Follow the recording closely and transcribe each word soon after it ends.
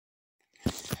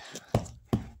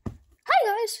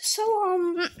So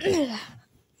today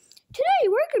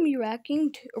we're gonna be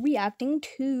reacting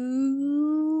to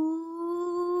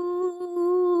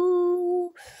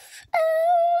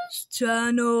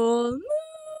schanel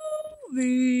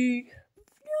movie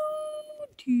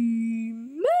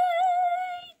teammate.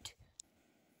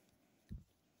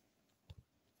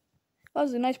 That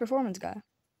was a nice performance, guy,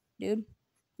 dude.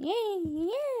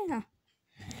 Yeah.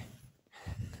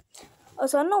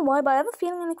 So I don't know why, but I have a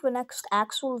feeling like the next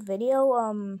actual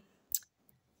video,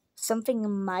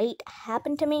 something might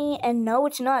happen to me. And no,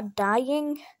 it's not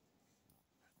dying,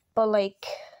 but like,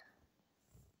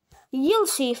 you'll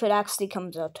see if it actually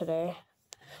comes out today.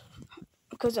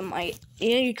 Because it might.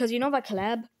 Yeah, because you know that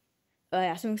collab?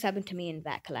 Yeah, something's happened to me in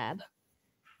that collab.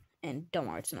 And don't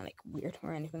worry, it's not like weird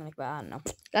or anything like that. I don't know.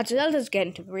 I'll just get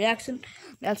into the reaction.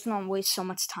 Let's not waste so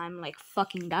much time like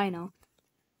fucking Dino.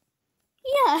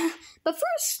 Yeah, but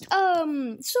first, so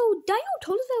Dino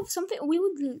told us that something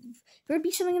there would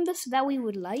be something in this that we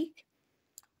would like.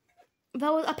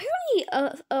 That was apparently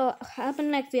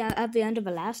happened like at the end of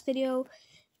the last video,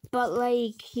 but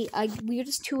like we were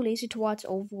just too lazy to watch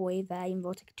all the way that even though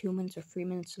it's like 2 minutes or 3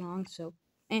 minutes long. So,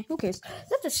 who cares?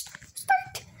 Let's just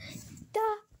start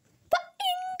the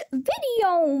fucking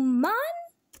video, man.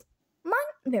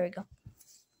 There we go.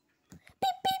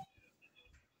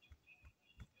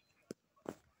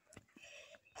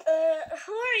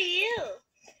 Who are you?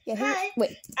 Yeah, Hi.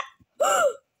 Wait.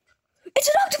 It's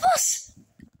an octopus!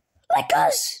 Like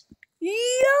us! Yo,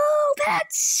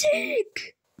 that's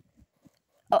sick!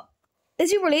 Oh,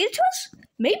 is he related to us?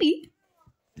 Maybe.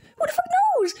 Who the fuck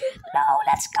knows? No,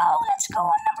 let's go.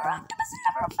 Another octopus,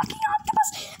 another fucking octopus.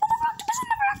 Another octopus,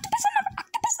 another octopus, another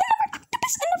octopus, another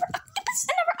octopus, another octopus,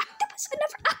 another octopus,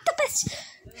 another octopus.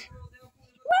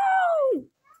 Wow!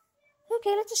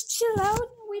 Okay, let's just chill out.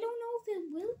 We don't know if it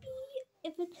will be.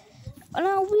 If it,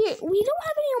 no, we don't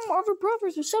have any more other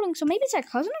brothers or siblings, so maybe it's our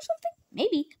cousin or something.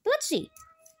 Maybe, but let's see.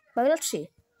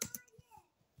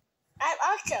 I'm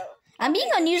Octo. I'm being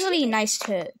unusually nice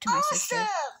to my sister.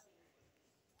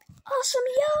 Awesome,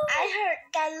 yo! I heard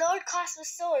that Lord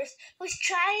Cosmosaurus was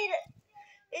trying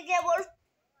to get more.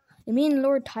 You mean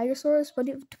Lord Tigersaurus? What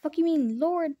the fuck you mean,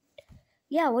 Lord?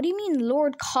 Yeah, what do you mean,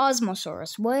 Lord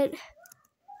Cosmosaurus? What?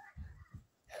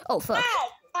 Oh, fuck.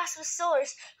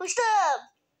 Cosmosaurus was the.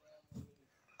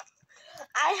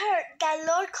 I heard that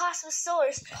Lord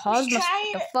Cosmosaurus was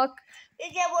trying the fuck? to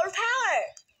get more power.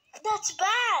 That's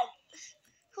bad.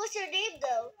 What's your name,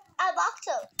 though? I'm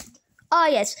Octo. Oh,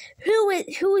 yes. Who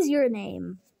is your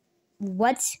name?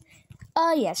 What?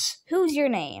 Oh, yes. Who's your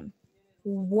name?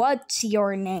 What's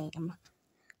your name?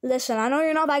 Listen, I know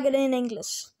you're not that good in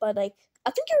English, but, like,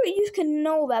 I think you can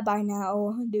know that by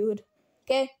now, dude.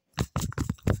 Okay?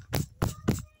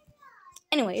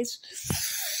 Anyways.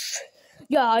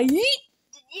 Yeah, Did you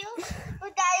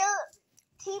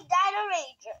Team Dino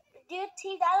Ranger? Did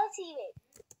Team Dino teammate?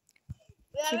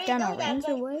 Team Dino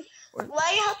Ranger, what? Why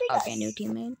are you helping us? Okay, new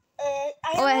teammate.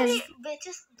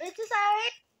 Bitches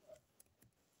alright?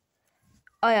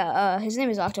 Oh yeah, his name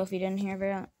is Octo if you didn't hear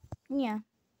that. Yeah.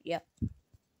 Yep.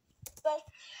 But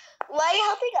why are you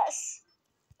helping us?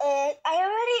 Bitches I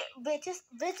already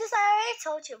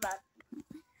told you about.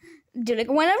 Dude, like,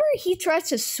 whenever he tries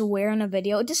to swear in a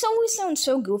video, it just always sounds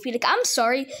so goofy. Like, I'm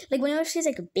sorry. Like, whenever she's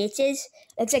like, bitches,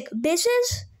 it's like,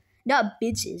 bitches? Not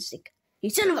bitches. Like, you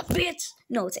son of a bitch.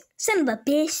 No, it's like, son of a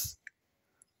bitch.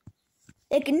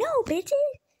 Like, no, bitches.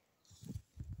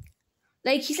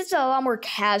 Like, he says it a lot more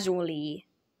casually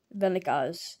than like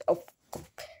us. Oh,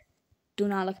 do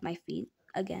not look at my feet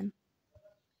again.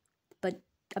 But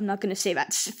I'm not gonna say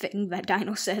that thing that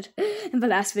Dino said in the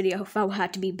last video. That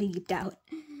had to be beeped out.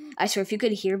 I swear, if you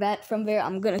could hear that from there,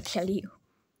 I'm gonna kill you.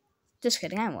 Just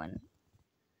kidding, I won.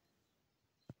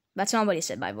 That's not what he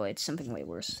said, by the way. It's something way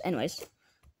worse. Anyways.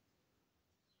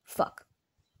 Fuck.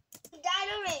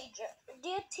 Dino Ranger.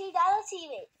 Dear Team Dino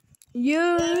teammate.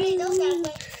 Yo!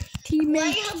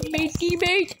 Teammate.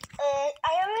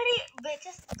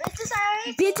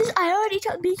 Bitches, I already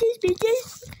told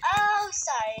bitches. Oh,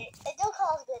 sorry. Don't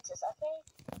call us bitches, okay?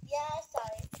 Yeah,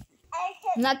 sorry.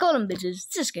 I'm not calling them bitches.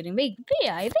 Just kidding. They.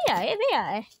 Ah,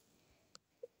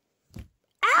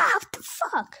 what the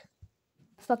fuck?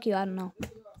 Fuck you, I don't know.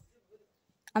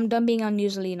 I'm done being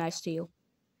unusually nice to you.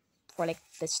 For, like,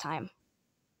 this time.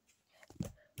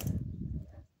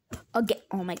 Okay.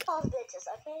 Oh my god. Call us bitches,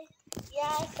 okay?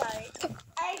 Yeah, sorry.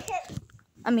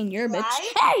 I mean, you're a bitch.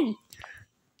 Hey!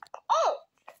 Oh!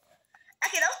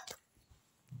 Okay, no.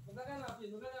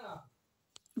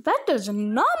 That does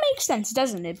not make sense,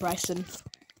 doesn't it, Bryson?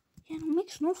 Yeah, it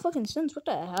makes no fucking sense. What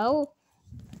the hell?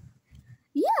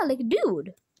 Yeah, like,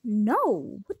 dude.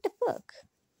 No. What the fuck?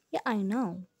 Yeah, I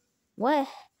know. What?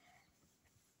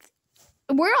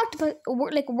 We're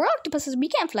octopuses. We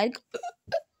can't fly.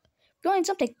 Flying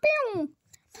something.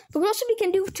 But what else we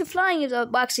can do to flying is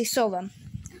actually sew them.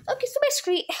 Okay, so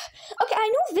basically, okay, I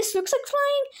know this looks like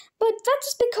flying, but that's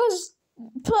just because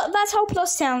that's how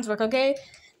plus sounds work. Okay,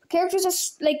 characters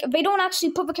just like they don't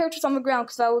actually put the characters on the ground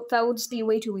because that would just be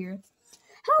way too weird.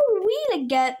 How we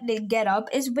get up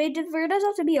is there does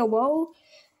have to be a wall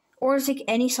or it's like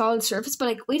any solid surface, but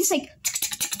like we just like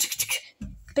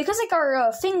because like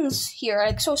our things here are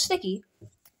like so sticky.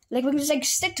 Like, we can just, like,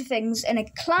 stick to things and,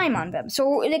 like, climb on them. So,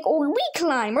 like, we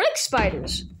climb. We're like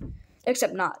spiders.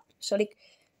 Except not. So, like,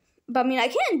 but, I mean, I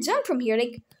can't jump from here.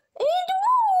 Like,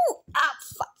 ah,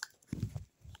 fuck.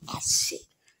 Let's see.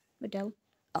 What the hell?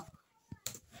 Oh.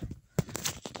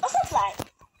 What's a fly? What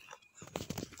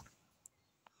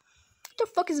the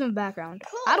fuck is in the background?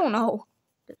 Cool. I don't know.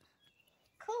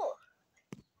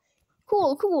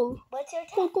 Cool. What's your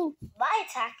attack? Cool. My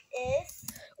attack is...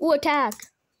 Ooh, attack.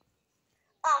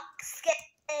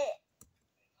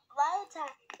 My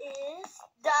attack is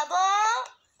double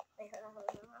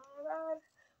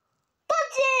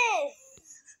punches!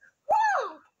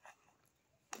 Woo!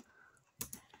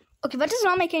 Okay, that does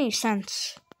not make any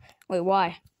sense. Wait,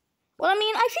 why? Well, I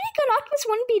mean, I feel like an octopus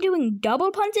wouldn't be doing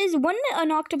double punches. Wouldn't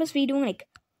an octopus be doing, like,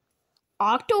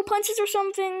 octo punches or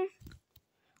something?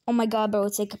 Oh my god, bro,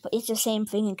 it's the same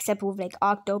thing except with, like,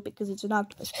 octo because it's an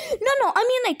octopus. No, I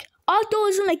mean, like, octo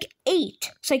is in, like,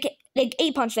 8. It's like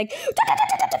 8 punches, like,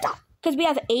 because we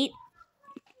have 8.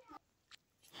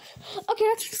 Okay,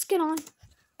 let's just get on.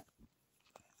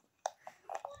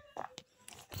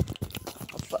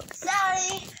 Oh, fuck.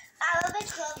 Sorry, I'm a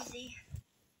bit clumsy.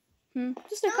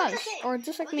 Just like us, okay. or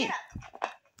just like me. Get up.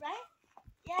 Right?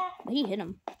 Yeah. He hit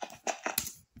him.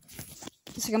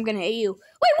 Just like I'm gonna hit you.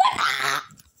 Wait, what? Ah!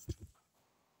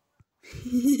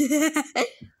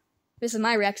 This is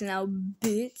my reaction now,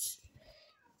 bitch.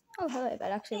 Oh, hello,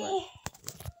 that actually worked.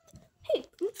 Hey,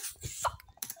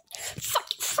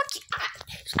 fuck you.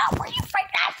 Stop, where you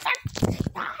freaking out?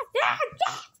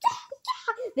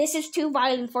 This is too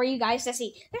violent for you guys to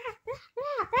see.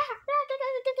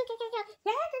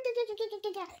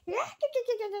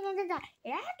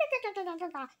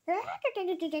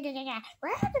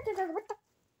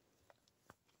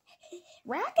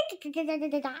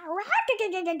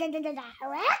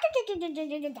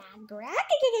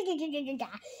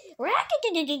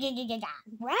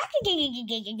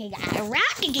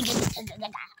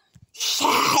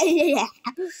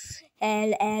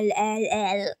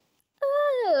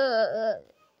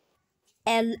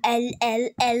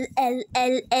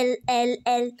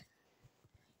 L.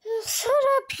 Shut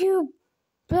up, you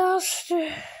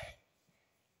bastard.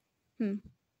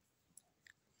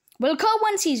 We'll call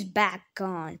once he's back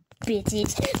on,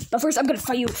 bitches. But first, I'm gonna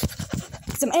fight you.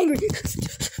 Cause I'm angry.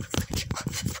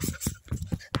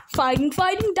 Fighting,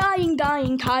 dying,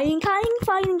 fighting,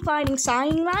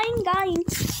 sighing, lying, dying.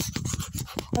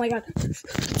 Oh my god.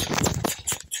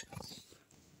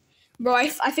 Bro, I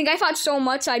think I fought so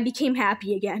much I became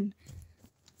happy again.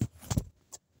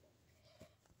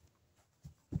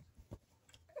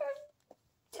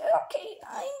 Okay,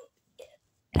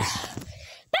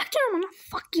 back to normal.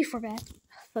 Fuck you for that.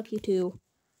 Fuck you too.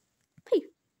 Hey,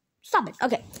 stop it.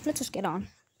 Okay, let's just get on.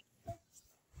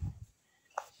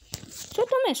 So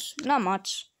what's miss? Not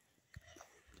much.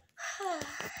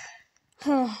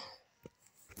 Petra,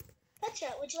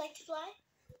 would you like to fly?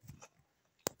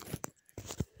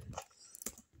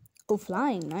 Oh,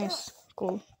 flying. Nice.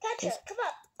 Cool. Petra, come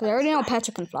up. Because I already know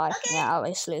Petra can fly. Okay. Yeah,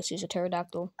 obviously. She's a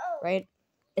pterodactyl. Oh. Right?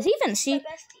 Is he even a C?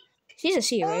 She's a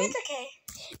C, right? It's okay.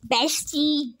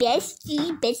 Bestie.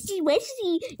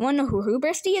 You wanna know who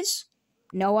Bestie is?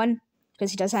 No one.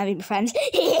 Because he doesn't have any friends.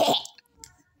 Hey!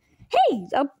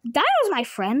 Dino's my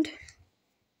friend.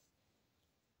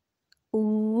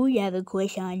 Ooh, you have a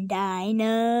crush on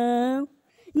Dino?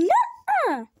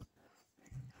 Nuh-uh!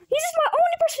 He's just my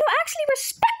only person who actually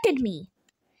respected me.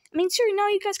 I mean, sure, now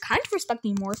you guys kind of respect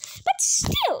me more, but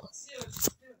still.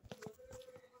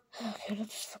 Okay,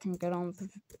 let's fucking get on.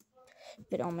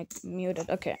 Bit on my muted.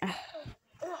 Okay. Petra,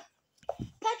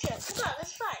 come on,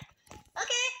 let's fly.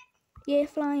 Okay. Yeah,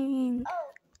 flying.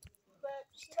 Oh, but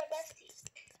she's my bestie.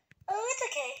 Oh, it's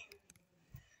okay.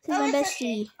 She's my bestie.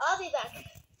 Okay. I'll be back.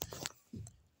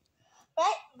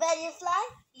 Right, ready to fly?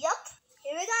 Yup.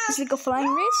 Here we go. It's like a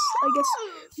flying race, I guess.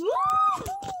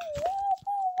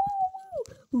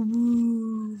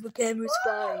 Ooh, the camera's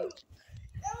flying.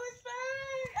 That was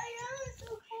fun. I know, it's so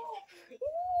cool.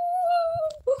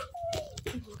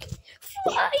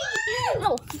 Fly!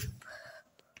 No.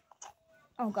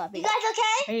 Oh god, You guys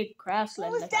okay? Hey, crash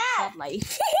landed What was like that? a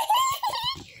satellite.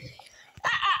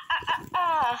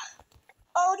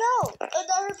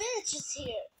 another bitch is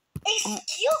here.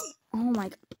 Excuse me. Oh my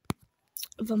god.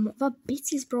 The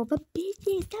bitches, bro. The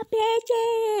bitches. The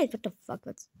bitches. What the fuck?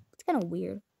 That's kind of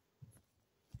weird.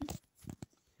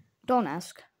 Don't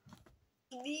ask.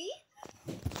 Me?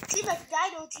 See, my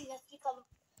dino team has become a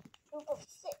group of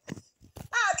 6.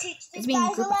 I'll teach this being a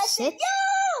guys a group of lesson. 6?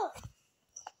 Yo!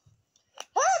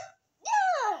 Huh?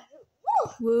 Yeah!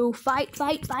 Woo! Woo! Fight!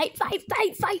 Fight! Fight! Fight!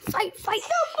 Fight! Fight! Fight! Fight!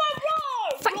 Super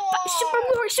roar! Fight! Fight! Super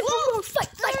roar! Super roar!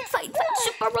 Fight! Fight! Fight! Fight!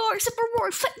 Super roar! Super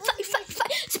roar! Fight! Fight! Fight!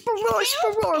 Fight! Super roar!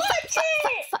 Super roar! Fight! Fight!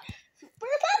 Fight! Fight! Super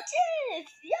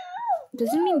punches! Yo!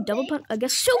 Does it mean double punch? I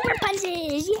guess super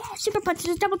punches! Yeah! Super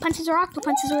punches, double punches, or octo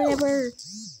punches, or whatever.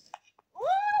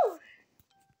 Woo!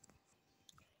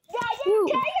 Woo.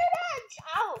 Tiger punch!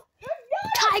 Ow!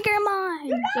 Tiger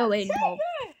mine! Oh wait, no.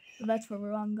 Tiger! That's for the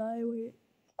wrong guy. Wait.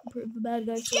 The bad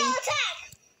guy. Scale attack!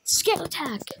 Scale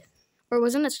attack! Or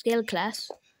wasn't it scale class?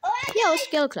 Oh, Yeah, it was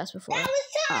scale class before. that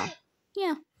was time!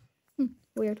 Yeah.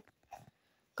 Weird.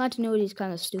 Continuity is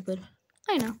kind of stupid.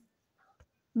 I know.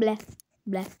 Blah.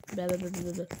 Blah. Blah, blah, blah,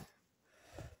 blah, blah.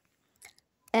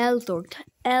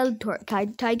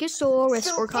 Tigersaurus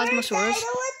or Cosmosaurus.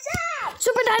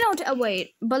 Super Dino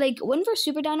wait, but like wouldn't for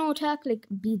Super Dino attack like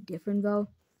be different though?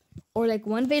 Or like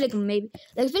one way like maybe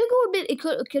like I feel like it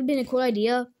could have been a cool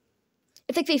idea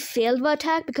if like they failed the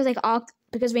attack because like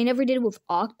because they never did it with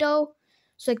Octo.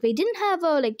 So like they didn't have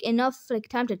like enough like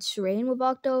time to train with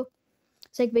Octo.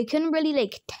 So like they couldn't really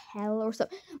like tell or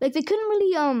something. Like they couldn't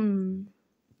really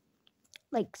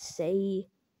like say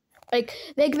like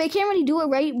they can't really do it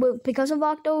right because of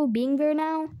Octo being there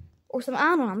now or something. I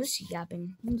don't know. I'm just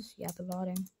yapping. I'm just yapping.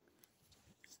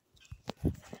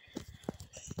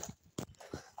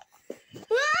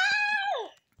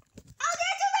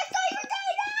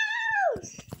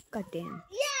 God damn.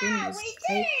 Yeah, we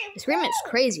did! This scream is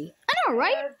crazy. I know,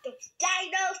 right? Those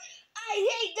dinos! I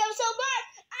hate them so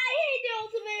much! I hate the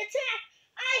ultimate attack!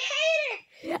 I hate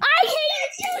it!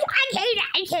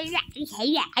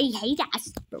 I hate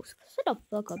us. Bro, shut the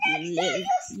fuck up, you little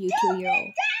you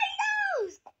 2-year-old.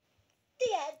 Dinos! The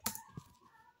end.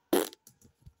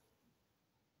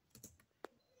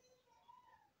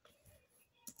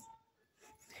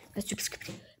 That's just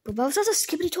skippity. Bro, that was such a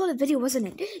skippity toilet video, wasn't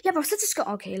it? Yeah, bro, such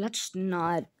a okay, let's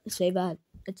not say that.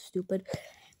 It's stupid.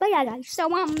 But yeah, guys, so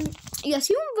yeah,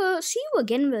 see you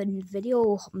again in the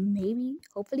video, maybe,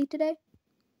 hopefully today.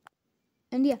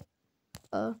 And yeah,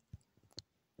 bye.